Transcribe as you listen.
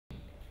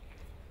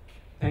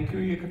Thank you,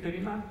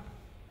 Ekaterina.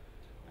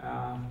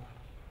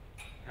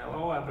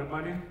 Hello,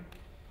 everybody.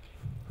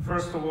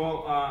 First of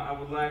all, I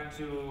would like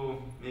to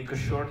make a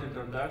short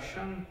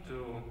introduction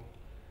to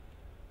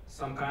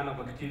some kind of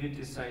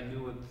activities I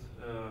do with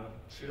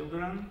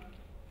children.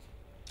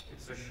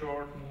 It's a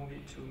short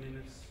movie, 2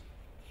 minutes.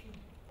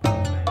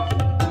 Thanks.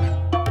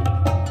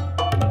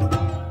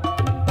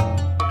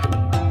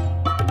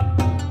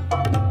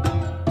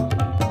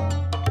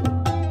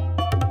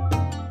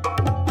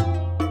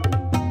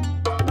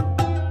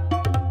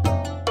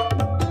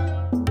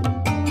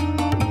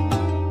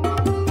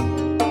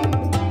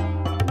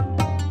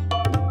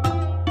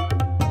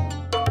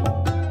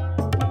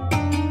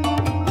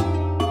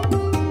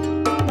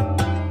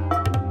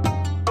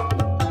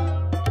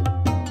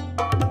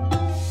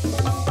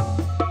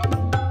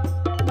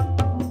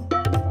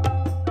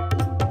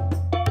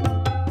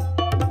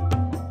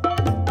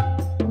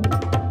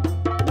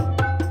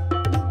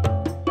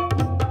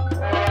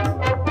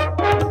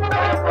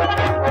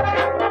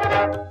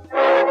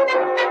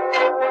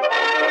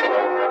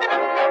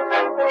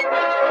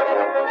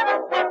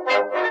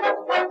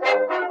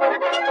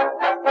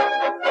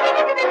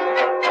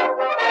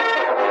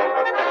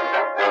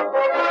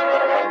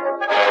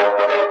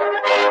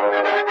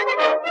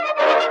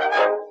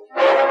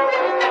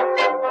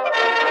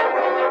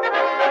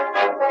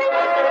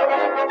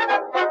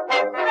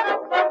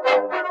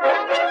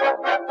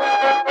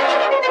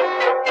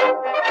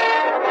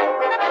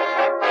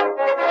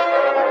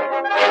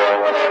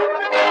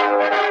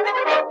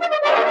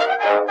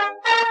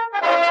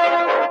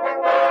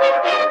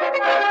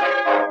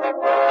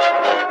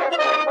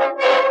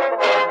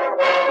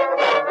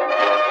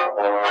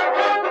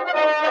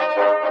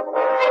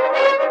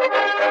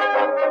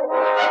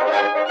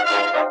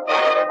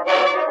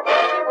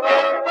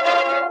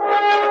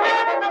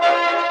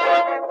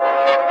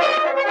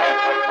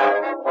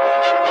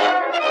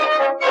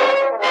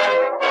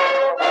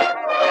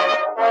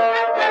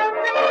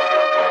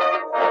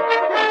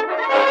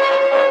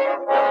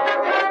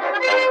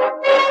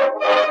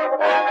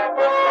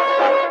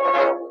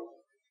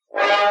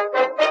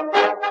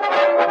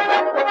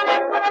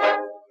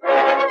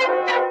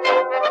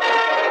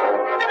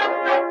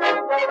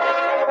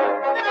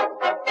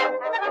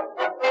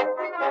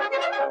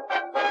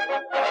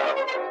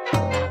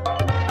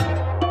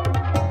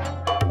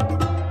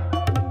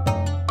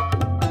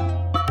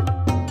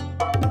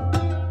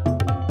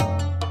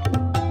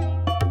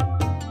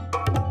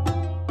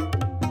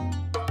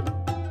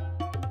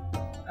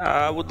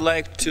 I would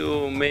like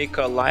to make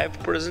a live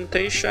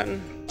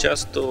presentation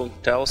just to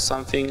tell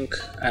something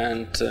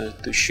and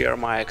to share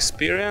my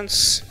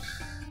experience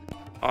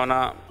on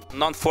a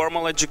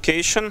non-formal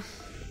education.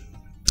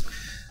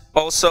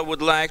 Also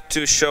would like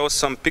to show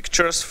some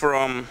pictures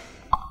from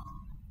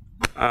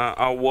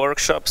our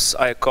workshops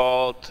I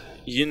called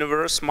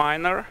Universe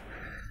Minor,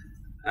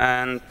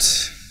 and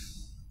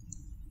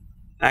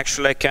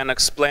actually I can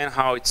explain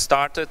how it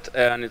started,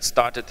 and it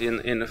started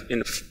in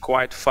a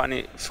quite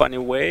funny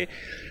way.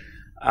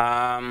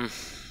 5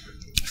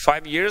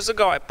 years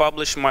ago, I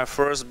published my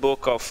first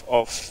book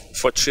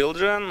for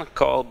children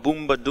called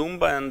Boomba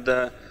Doomba and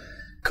the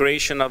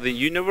Creation of the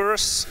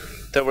Universe.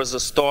 There was a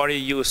story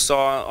you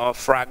saw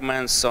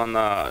fragments on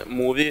a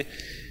movie.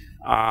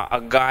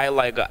 A guy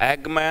like an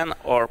Eggman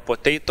or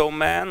Potato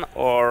Man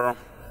or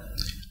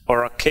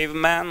a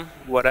caveman,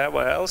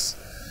 whatever else.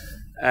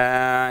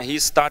 He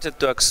started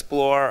to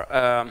explore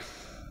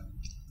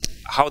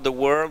how the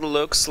world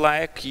looks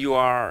like. You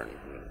are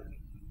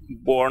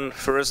born,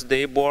 first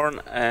day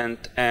born,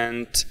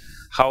 and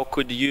how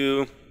could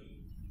you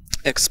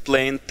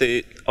explain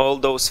all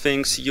those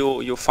things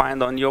you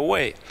find on your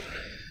way.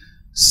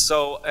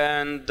 So,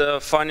 and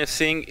the funny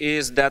thing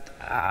is that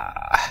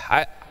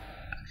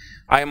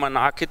I'm an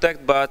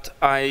architect, but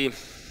I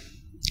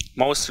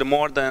mostly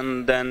more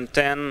than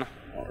 10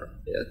 or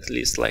at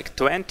least like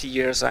 20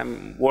 years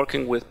I'm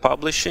working with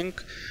publishing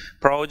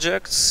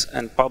projects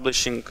and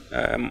publishing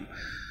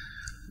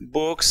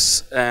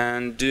books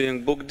and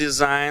doing book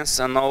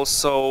designs, and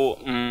also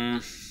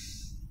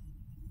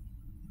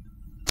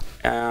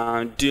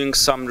doing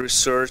some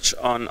research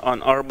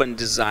on urban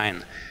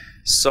design.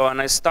 So,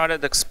 and I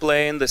started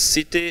explaining the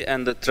city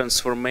and the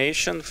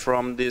transformation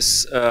from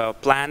this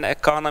planned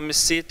economy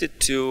city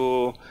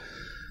to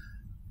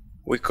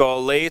we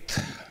call late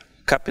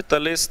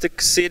capitalistic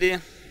city,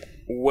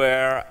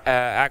 where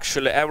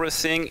actually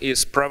everything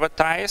is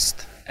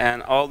privatized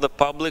and all the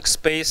public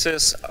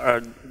spaces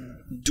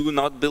do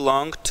not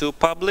belong to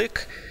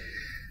public.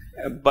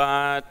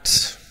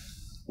 But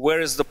where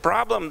is the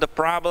problem? The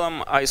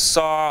problem I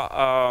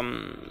saw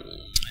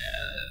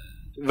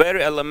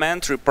very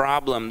elementary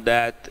problem,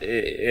 that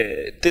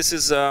this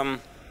is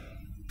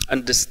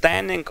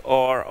understanding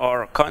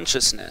or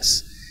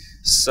consciousness.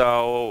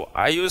 So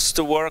I used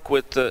to work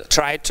with,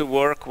 try to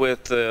work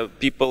with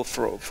people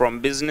from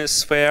business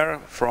sphere,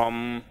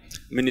 from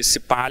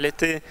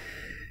municipality,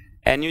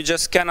 and you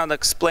just cannot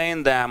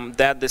explain them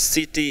that the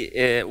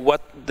city,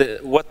 what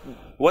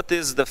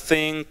is the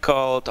thing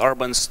called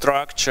urban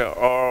structure,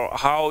 or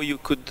how you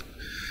could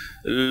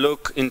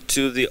look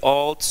into the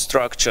old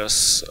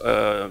structures,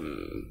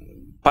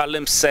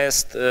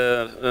 palimpsest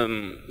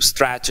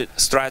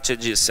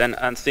strategies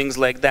and things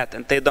like that,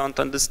 and they don't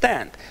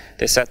understand.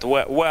 They said,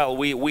 well,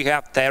 we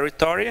have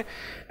territory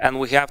and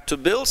we have to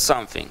build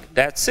something.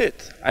 That's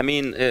it. I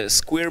mean,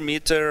 square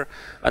meter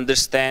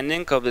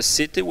understanding of the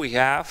city we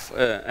have,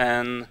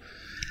 and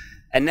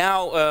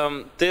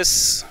now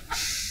this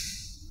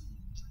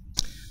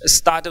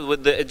started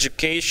with the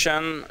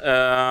education,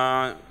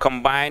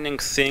 combining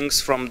things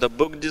from the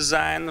book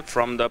design,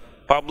 from the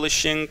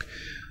publishing,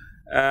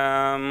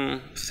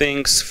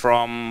 things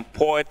from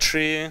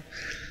poetry,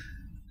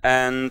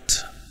 and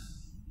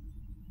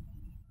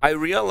I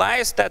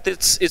realized that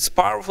it's a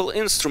powerful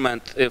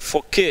instrument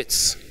for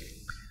kids.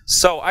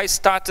 So I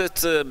started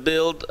to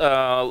build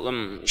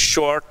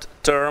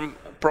short-term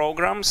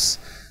programs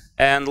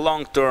and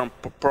long-term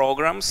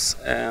programs.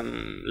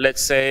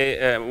 Let's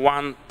say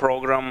one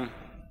program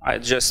I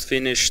just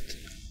finished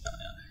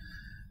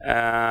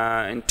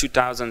in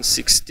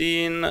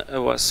 2016. It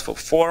was for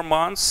 4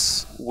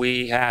 months.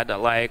 We had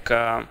like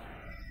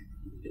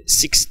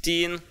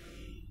 16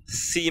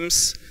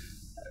 themes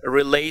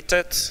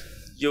related.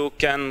 You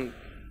can,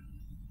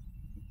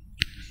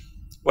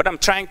 what I'm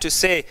trying to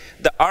say,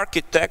 the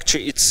architecture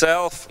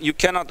itself, you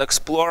cannot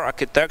explore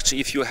architecture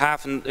if you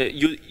haven't,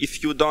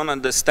 if you don't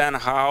understand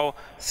how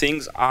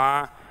things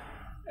are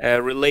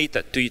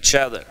related to each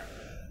other.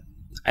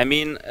 I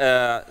mean,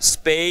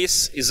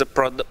 space is a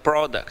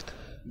product,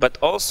 but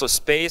also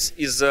space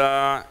is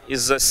a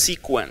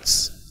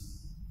sequence.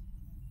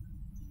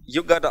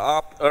 You got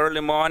up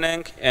early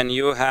morning and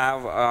you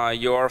have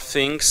your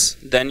things,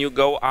 then you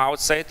go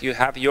outside, you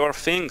have your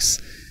things,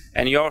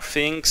 and your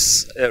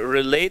things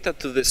related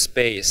to the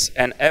space,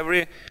 and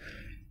every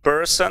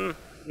person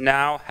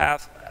now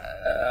have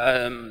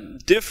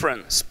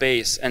different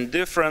space and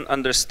different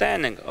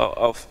understanding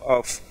of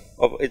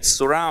its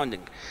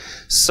surrounding.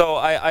 So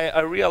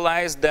I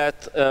realized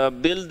that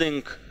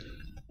building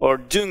or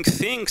doing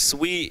things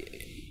we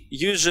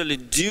usually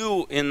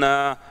do in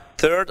a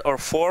 3rd or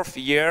 4th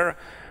year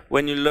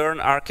when you learn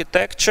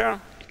architecture.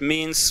 It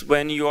means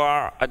when you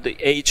are at the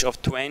age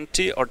of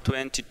 20 or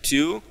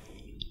 22,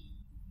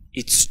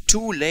 it's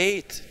too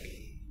late.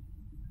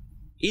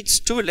 It's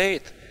too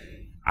late.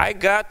 I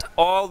got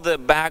all the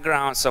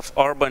backgrounds of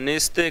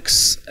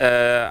urbanistics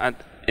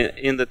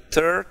in the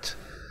 3rd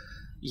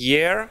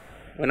year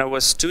when I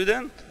was a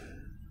student.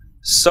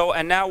 So,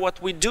 and now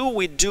what we do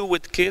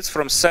with kids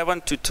from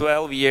 7 to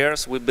 12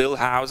 years, we build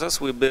houses,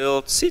 we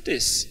build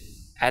cities.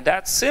 And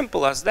that's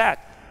simple as that.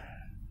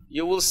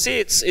 You will see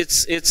it's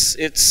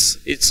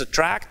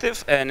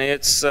attractive, and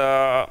it's,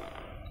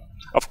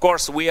 of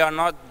course, we are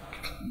not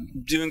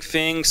doing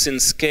things in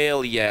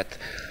scale yet.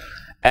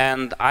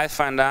 And I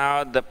found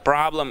out the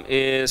problem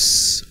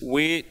is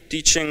we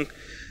teaching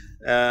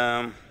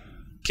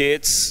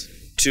kids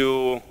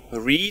to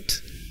read,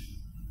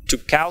 to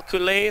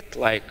calculate,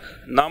 like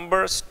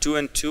numbers, 2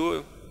 and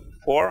 2,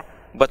 4,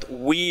 but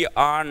we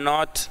are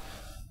not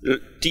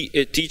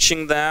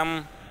teaching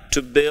them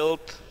to build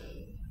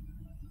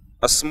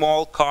a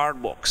small card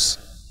box.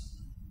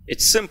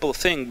 It's a simple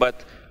thing,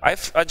 but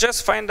I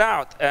just find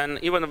out, and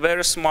even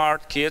very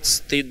smart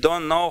kids, they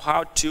don't know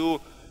what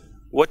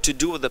to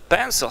do with the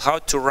pencil, how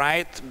to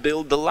write,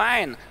 build the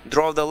line,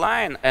 draw the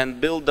line,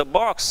 and build the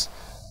box.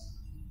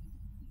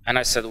 And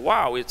I said,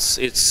 wow,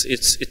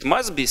 it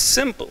must be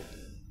simple.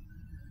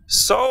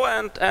 So,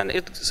 and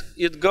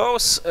it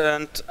goes,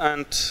 and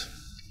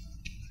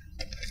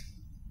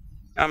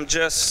I'm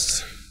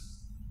just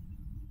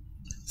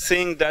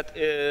think that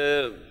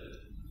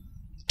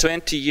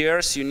 20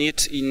 years you need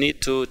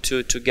to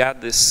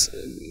get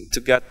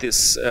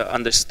this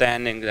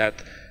understanding that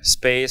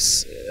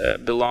space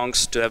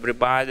belongs to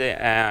everybody,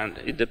 and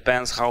it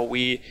depends how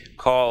we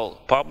call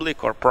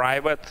public or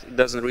private. It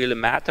doesn't really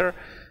matter.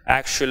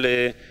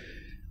 Actually,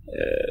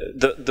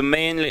 the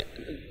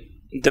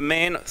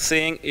main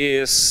thing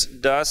is,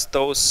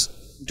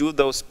 do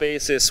those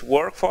spaces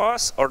work for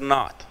us or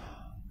not?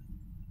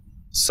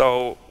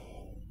 So,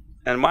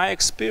 and my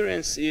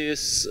experience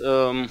is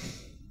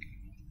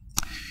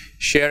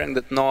sharing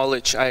that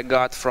knowledge I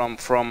got from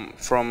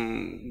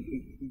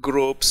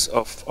groups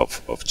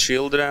of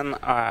children.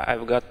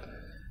 I've got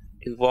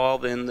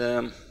involved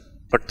in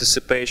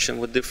participation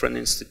with different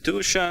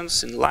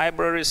institutions, in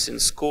libraries, in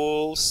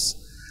schools.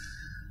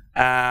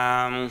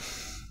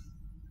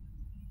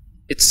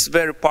 It's a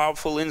very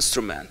powerful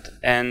instrument,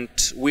 and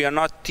we are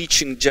not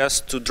teaching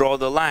just to draw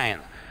the line.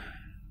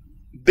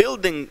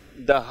 Building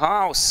the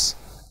house,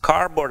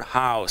 cardboard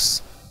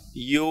house,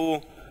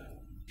 you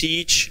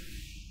teach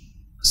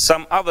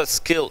some other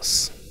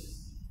skills.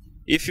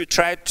 If you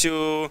try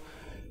to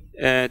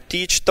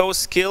teach those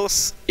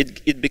skills,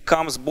 it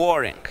becomes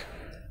boring.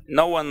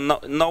 No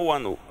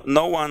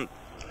one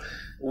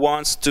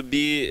wants to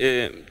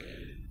be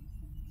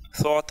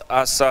taught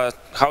as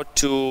how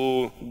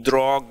to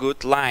draw a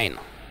good line.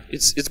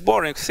 It's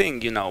boring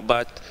thing, you know.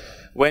 But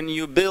when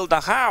you build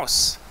a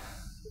house,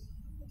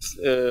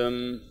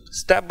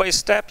 step by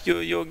step,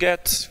 you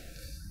get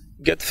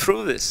get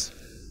through this.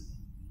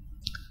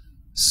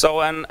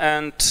 So, and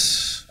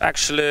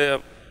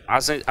actually,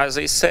 as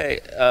I say,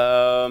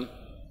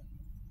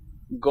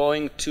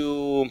 going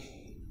to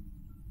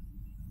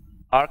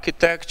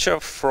architecture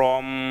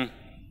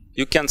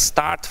you can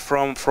start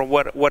from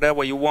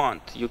whatever you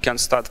want. You can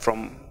start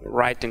from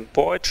writing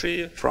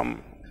poetry,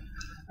 from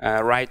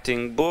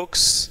writing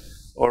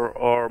books,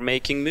 or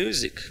making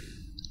music.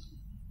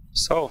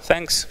 So,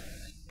 thanks.